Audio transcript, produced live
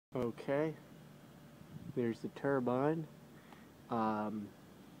Okay, there's the turbine. A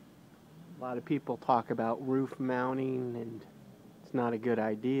lot of people talk about roof mounting and it's not a good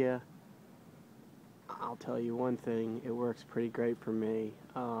idea. I'll tell you one thing, it works pretty great for me.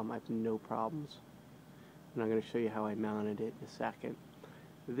 I have no problems. And I'm going to show you how I mounted it in a second.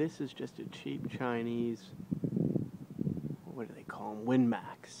 This is just a cheap Chinese, what do they call them,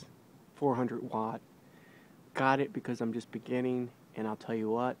 Windmaz, 400 watt. Got it because I'm just beginning, and I'll tell you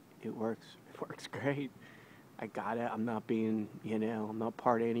what, it works great. I got it. I'm not being, I'm not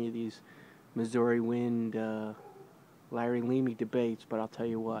part of any of these Missouri Wind, Larry Leamy debates, but I'll tell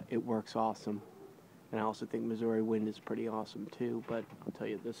you what, it works awesome. And I also think Missouri Wind is pretty awesome too, but I'll tell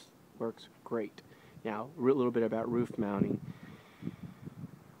you, this works great. Now, a little bit about roof mounting.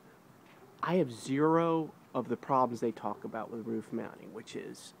 I have zero of the problems they talk about with roof mounting, which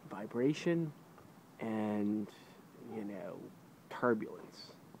is vibration and,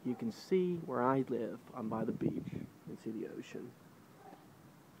 turbulence. You can see where I live. I'm by the beach. You can see the ocean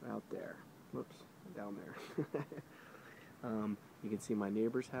out there. Whoops, down there. You can see my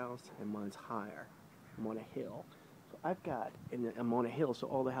neighbor's house, and mine's higher. I'm on a hill. So I'm on a hill, so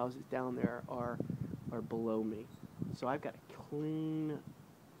all the houses down there are below me. So I've got a clean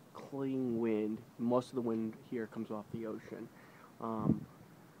wind. Most of the wind here comes off the ocean.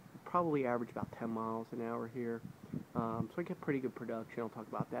 Probably average about 10 miles an hour here. So I get pretty good production. I'll talk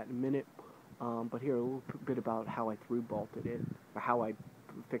about that in a minute. But here a little bit about how I through bolted it, or how I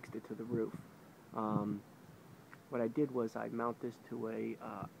fixed it to the roof. What I did was I mount this to a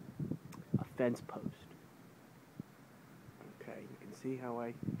fence post. Okay, you can see how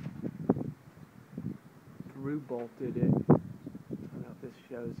I through bolted it. I don't know if this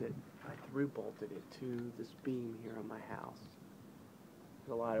shows it. I through bolted it to this beam here on my house.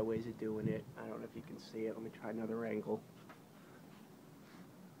 There's a lot of ways of doing it. I don't know if you can see it. Let me try another angle.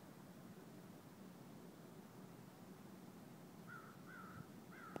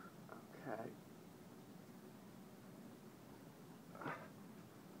 Okay.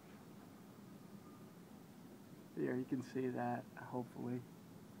 There, you can see that, hopefully.